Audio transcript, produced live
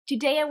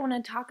Today I want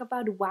to talk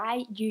about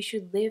why you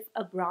should live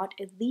abroad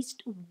at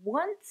least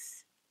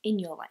once in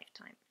your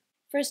lifetime.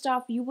 First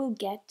off, you will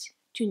get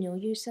to know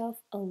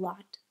yourself a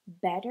lot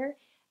better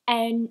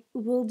and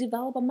will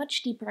develop a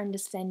much deeper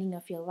understanding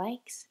of your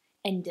likes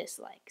and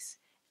dislikes.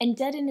 And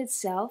that in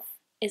itself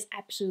is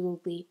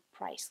absolutely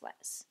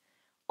priceless.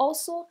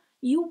 Also,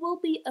 you will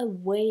be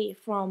away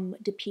from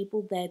the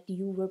people that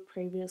you were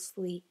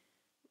previously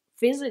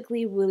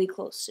physically really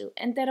close to.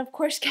 And that, of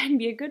course, can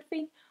be a good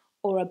thing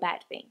or a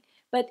bad thing.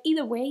 But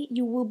either way,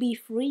 you will be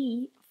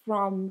free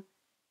from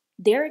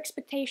their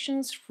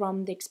expectations,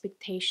 from the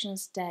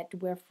expectations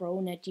that were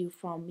thrown at you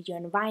from your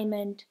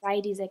environment,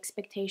 society's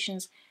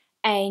expectations,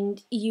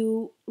 and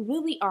you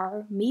really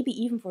are, maybe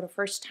even for the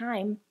first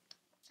time,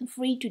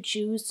 free to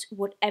choose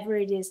whatever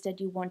it is that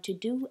you want to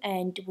do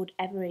and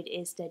whatever it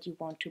is that you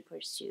want to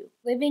pursue.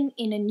 Living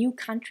in a new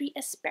country,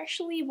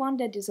 especially one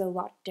that is a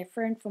lot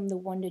different from the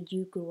one that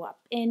you grew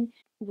up in,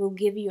 will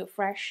give you a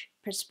fresh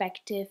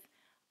perspective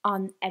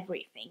on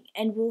everything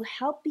and will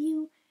help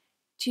you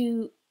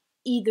to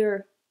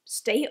either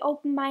stay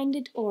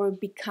open-minded or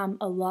become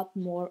a lot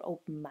more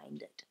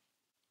open-minded.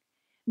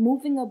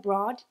 Moving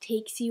abroad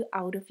takes you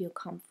out of your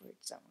comfort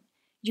zone.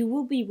 You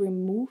will be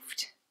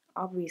removed,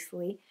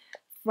 obviously,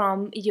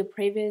 from your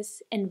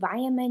previous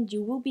environment.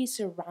 You will be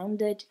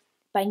surrounded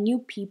by new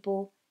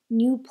people,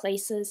 new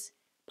places,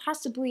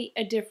 possibly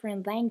a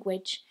different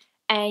language,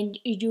 and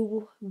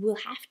you will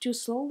have to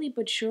slowly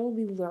but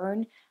surely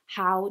learn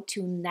how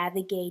to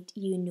navigate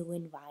your new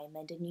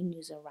environment and your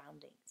new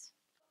surroundings.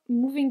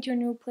 Moving to a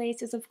new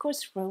place is of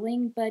course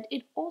thrilling, but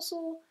it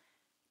also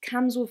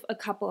comes with a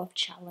couple of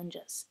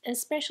challenges,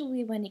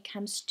 especially when it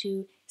comes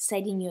to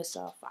setting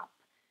yourself up,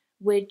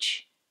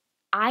 which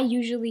I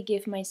usually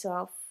give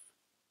myself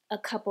a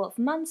couple of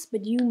months,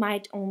 but you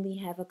might only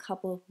have a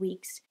couple of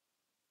weeks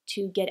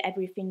to get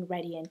everything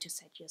ready and to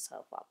set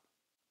yourself up.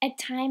 At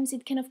times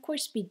it can of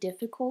course be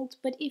difficult,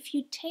 but if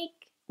you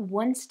take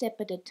one step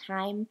at a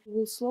time, you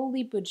will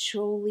slowly but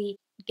surely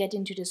get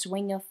into the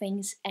swing of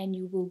things and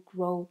you will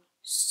grow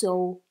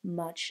so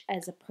much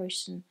as a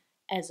person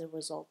as a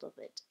result of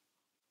it.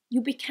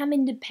 You become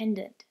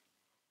independent.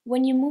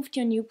 When you move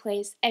to a new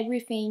place,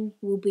 everything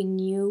will be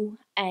new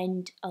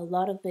and a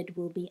lot of it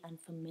will be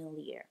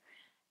unfamiliar.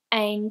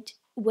 And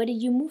whether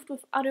you moved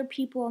with other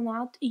people or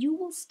not, you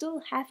will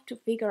still have to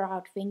figure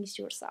out things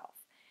yourself.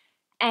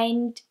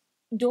 And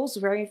those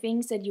very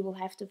things that you will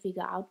have to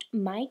figure out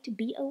might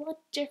be a lot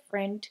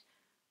different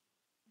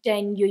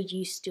than you're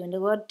used to and a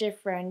lot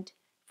different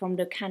from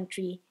the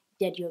country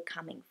that you're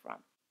coming from.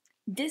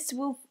 This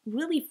will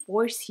really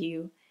force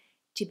you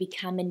to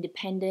become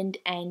independent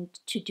and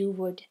to do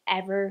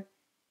whatever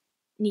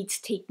needs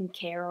taken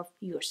care of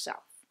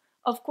yourself.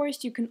 Of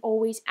course, you can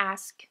always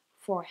ask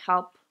for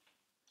help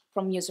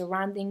from your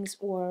surroundings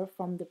or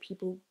from the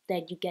people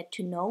that you get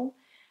to know,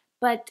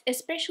 but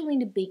especially in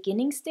the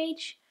beginning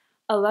stage,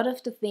 a lot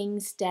of the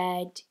things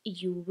that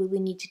you really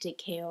need to take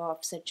care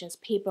of, such as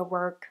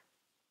paperwork,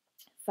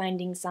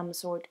 finding some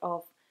sort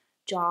of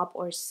job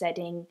or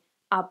setting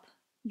up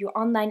your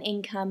online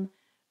income,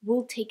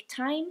 will take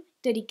time,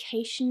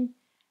 dedication,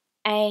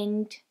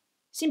 and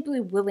simply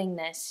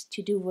willingness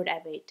to do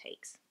whatever it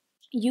takes.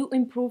 You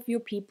improve your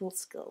people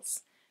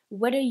skills.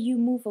 Whether you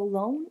move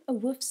alone or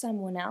with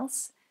someone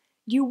else,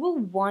 you will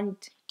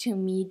want to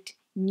meet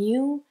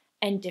new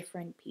and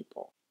different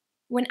people.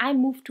 When I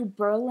moved to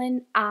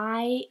Berlin,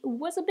 I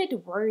was a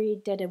bit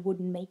worried that I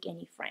wouldn't make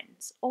any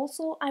friends.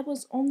 Also, I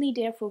was only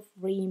there for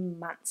 3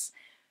 months,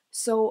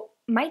 so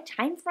my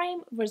time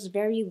frame was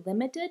very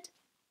limited,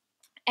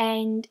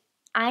 and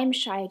I'm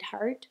shy at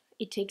heart.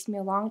 It takes me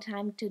a long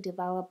time to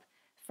develop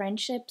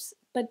friendships,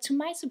 but to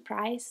my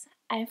surprise,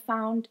 I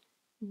found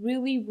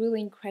really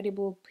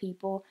incredible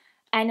people,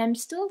 and I'm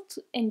still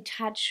in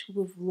touch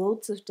with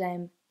loads of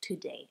them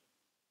today.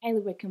 I highly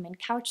recommend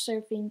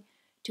couchsurfing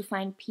to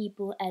find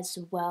people as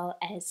well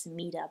as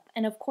Meetup.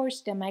 And of course,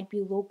 there might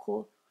be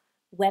local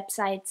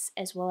websites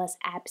as well as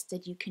apps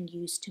that you can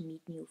use to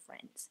meet new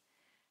friends.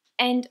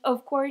 And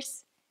of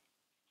course,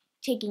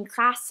 taking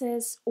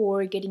classes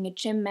or getting a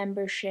gym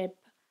membership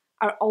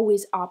are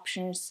always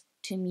options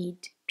to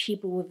meet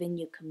people within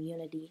your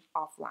community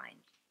offline.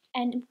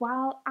 And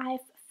while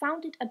I've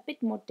found it a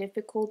bit more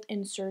difficult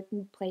in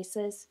certain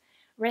places,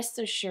 rest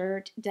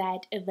assured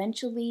that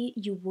eventually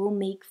you will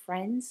make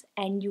friends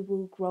and you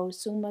will grow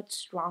so much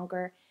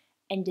stronger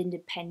and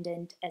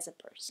independent as a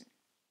person.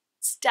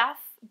 Stuff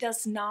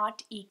does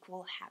not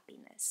equal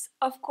happiness.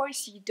 Of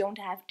course, you don't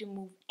have to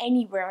move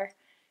anywhere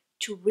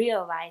to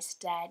realize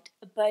that,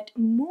 but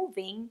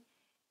moving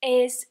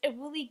is a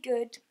really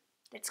good,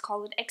 let's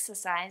call it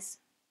exercise,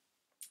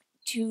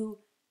 to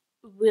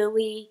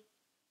really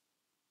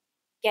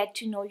get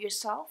to know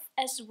yourself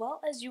as well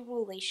as your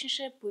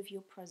relationship with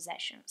your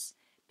possessions.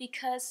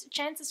 Because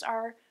chances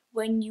are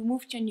when you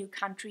move to a new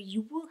country,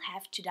 you will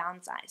have to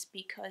downsize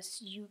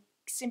because you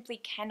simply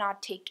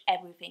cannot take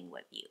everything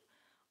with you.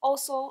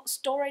 Also,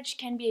 storage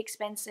can be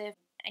expensive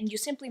and you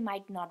simply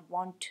might not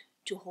want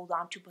to hold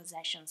on to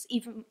possessions,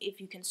 even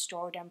if you can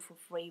store them for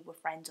free with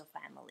friends or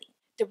family.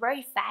 The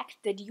very fact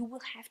that you will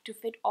have to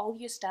fit all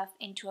your stuff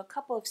into a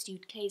couple of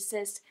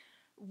suitcases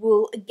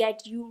will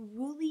get you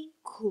really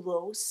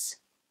close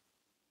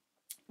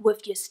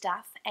with your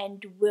stuff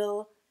and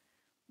will,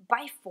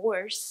 by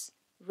force,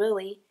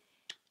 really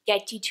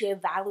get you to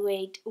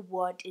evaluate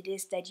what it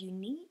is that you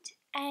need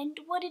and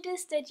what it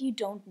is that you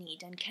don't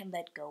need and can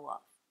let go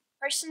of.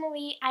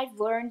 Personally, I've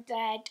learned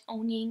that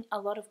owning a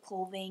lot of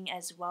clothing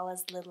as well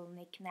as little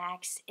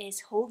knickknacks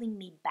is holding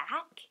me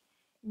back,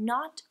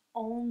 not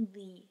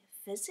only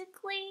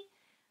physically,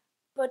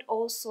 but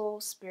also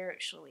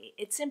spiritually.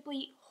 It's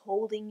simply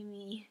holding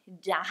me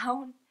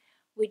down,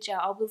 which I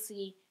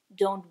obviously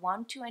don't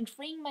want to, and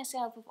freeing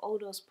myself of all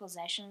those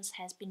possessions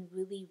has been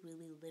really,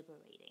 really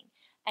liberating.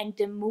 And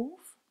the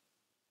move,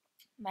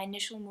 my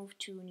initial move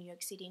to New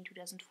York City in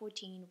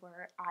 2014,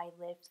 where I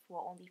lived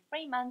for only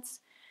 3 months,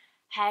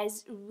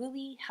 has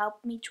really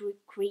helped me to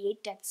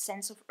create that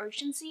sense of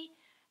urgency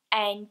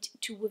and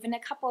to, within a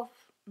couple of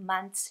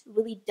months,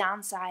 really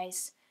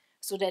downsize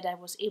so that I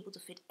was able to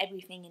fit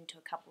everything into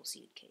a couple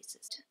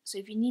suitcases. So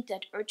if you need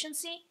that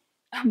urgency,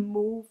 a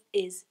move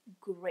is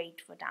great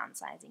for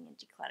downsizing and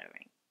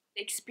decluttering.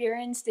 The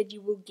experience that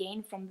you will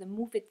gain from the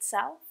move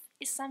itself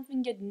is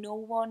something that no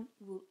one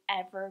will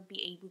ever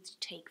be able to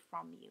take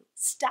from you.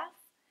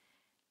 Stuff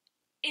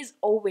is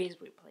always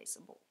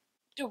replaceable.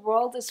 The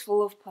world is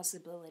full of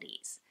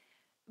possibilities.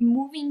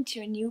 Moving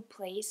to a new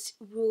place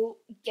will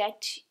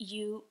get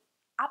you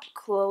up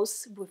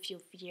close with your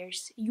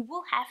fears. You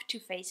will have to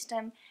face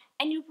them,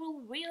 and you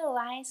will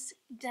realize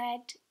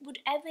that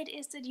whatever it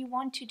is that you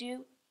want to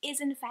do is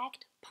in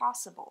fact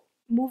possible.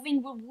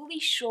 Moving will really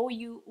show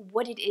you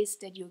what it is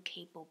that you're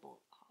capable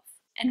of.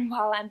 And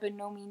while I'm by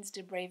no means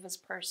the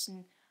bravest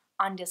person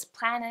on this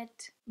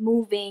planet,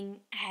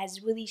 moving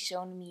has really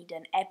shown me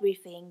that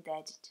everything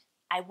that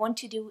I want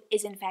to do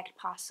is in fact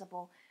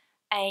possible,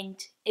 and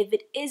if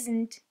it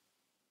isn't,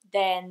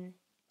 then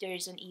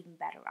there's an even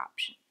better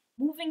option.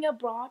 Moving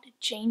abroad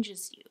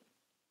changes you.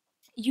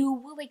 You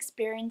will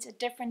experience a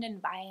different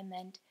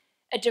environment,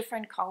 a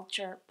different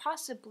culture,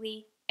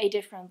 possibly a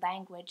different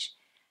language,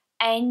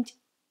 and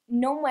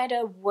no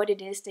matter what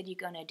it is that you're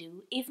gonna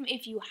do, even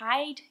if you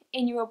hide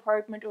in your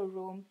apartment or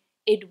room,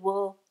 it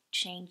will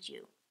change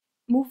you.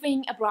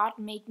 Moving abroad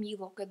made me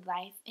look at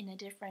life in a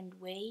different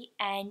way,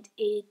 and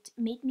it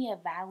made me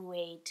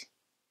evaluate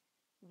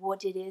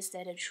what it is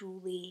that I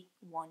truly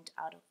want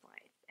out of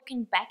life.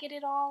 Looking back at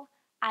it all,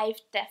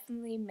 I've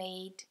definitely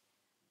made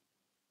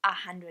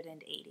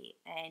 180,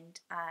 and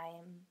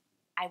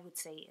I would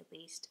say at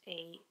least,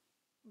 a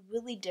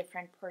really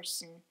different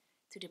person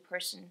to the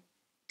person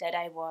that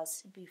I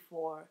was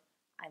before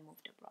I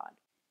moved abroad.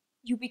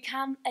 You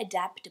become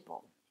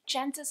adaptable.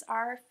 Chances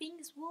are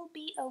things will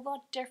be a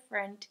lot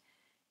different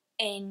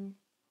in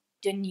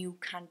the new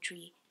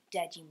country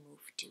that you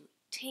move to.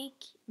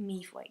 Take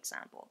me, for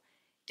example.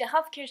 The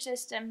healthcare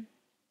system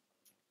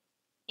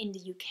in the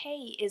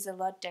UK is a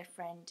lot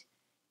different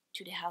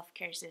to the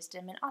healthcare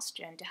system in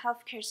Austria. And the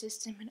healthcare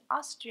system in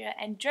Austria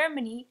and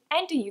Germany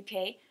and the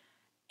UK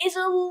is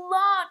a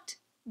lot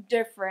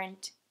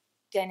different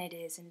than it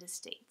is in the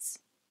States.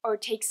 Or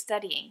take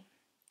studying.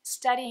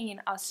 Studying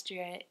in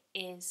Austria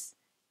is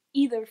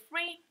either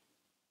free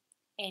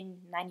in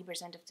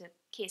 90% of the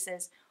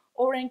cases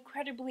or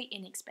incredibly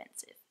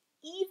inexpensive,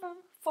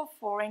 even for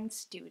foreign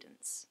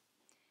students.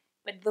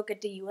 But look at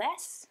the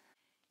US,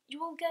 you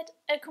will get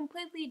a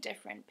completely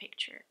different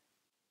picture.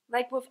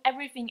 Like with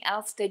everything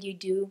else that you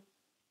do,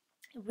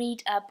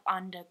 read up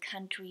on the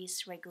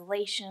country's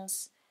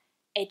regulations,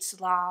 its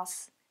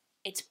laws,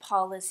 its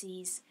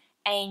policies,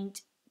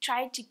 and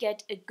try to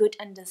get a good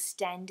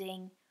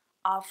understanding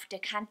of the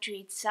country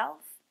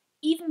itself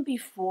even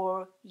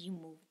before you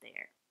move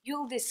there.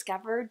 You'll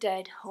discover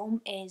that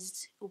home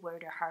is where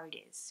the heart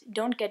is.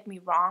 Don't get me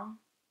wrong,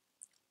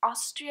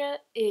 Austria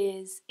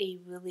is a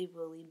really,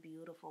 really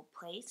beautiful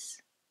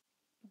place,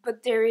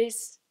 but there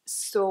is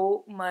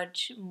so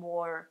much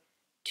more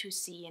to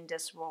see in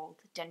this world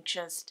than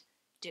just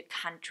the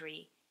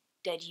country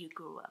that you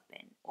grew up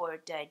in or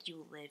that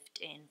you lived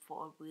in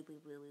for a really,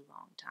 really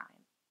long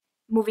time.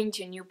 Moving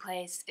to a new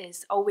place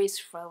is always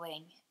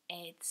thrilling.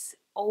 It's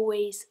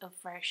always a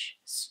fresh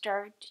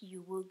start.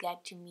 You will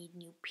get to meet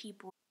new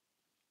people.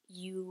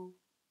 You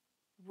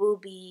will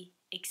be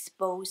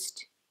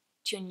exposed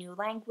to a new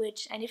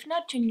language, and if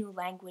not to a new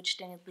language,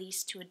 then at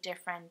least to a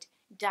different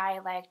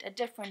dialect, a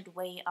different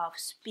way of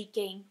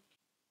speaking.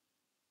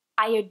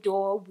 I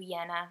adore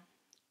Vienna.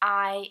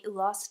 I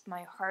lost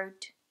my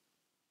heart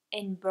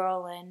in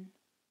Berlin.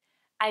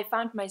 I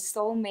found my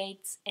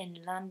soulmates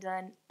in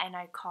London, and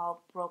I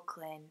call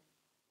Brooklyn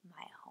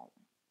my home.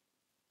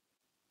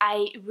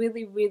 I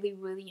really, really,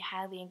 really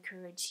highly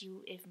encourage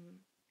you,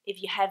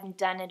 if you haven't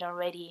done it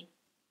already,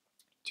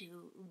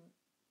 to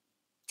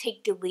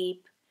take the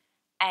leap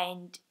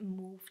and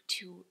move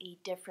to a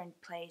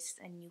different place,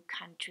 a new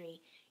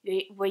country,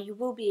 where you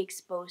will be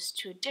exposed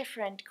to a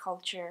different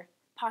culture,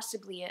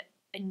 possibly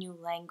a new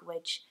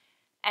language,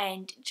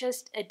 and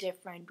just a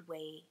different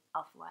way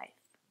of life.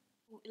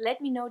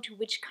 Let me know to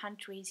which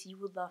countries you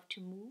would love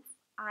to move.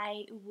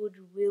 I would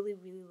really,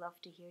 really love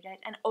to hear that.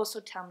 And also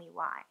tell me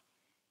why.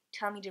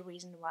 Tell me the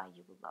reason why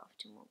you would love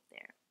to move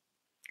there.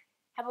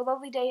 Have a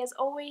lovely day as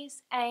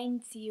always,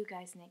 and see you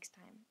guys next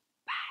time.